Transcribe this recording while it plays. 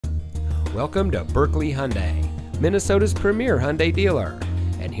Welcome to Buerkle Hyundai, Minnesota's premier Hyundai dealer.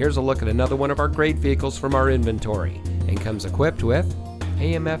 And here's a look at another one of our great vehicles from our inventory, and comes equipped with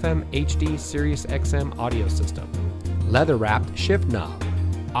AM/FM HD Sirius XM audio system, leather-wrapped shift knob,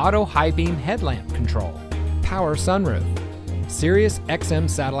 auto high beam headlamp control, power sunroof, Sirius XM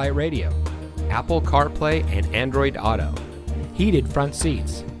satellite radio, Apple CarPlay and Android Auto, heated front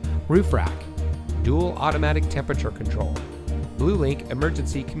seats, roof rack, dual automatic temperature control, BlueLink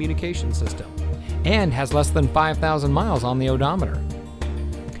emergency communication system, and has less than 5,000 miles on the odometer.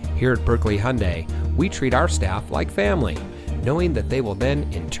 Here at Buerkle Hyundai, we treat our staff like family, knowing that they will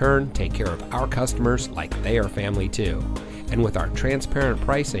then in turn take care of our customers like they are family too. And with our transparent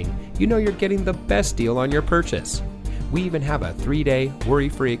pricing, you know you're getting the best deal on your purchase. We even have a 3-day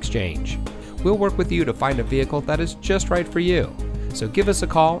worry-free exchange. We'll work with you to find a vehicle that is just right for you. So give us a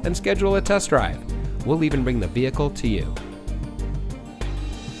call and schedule a test drive. We'll even bring the vehicle to you.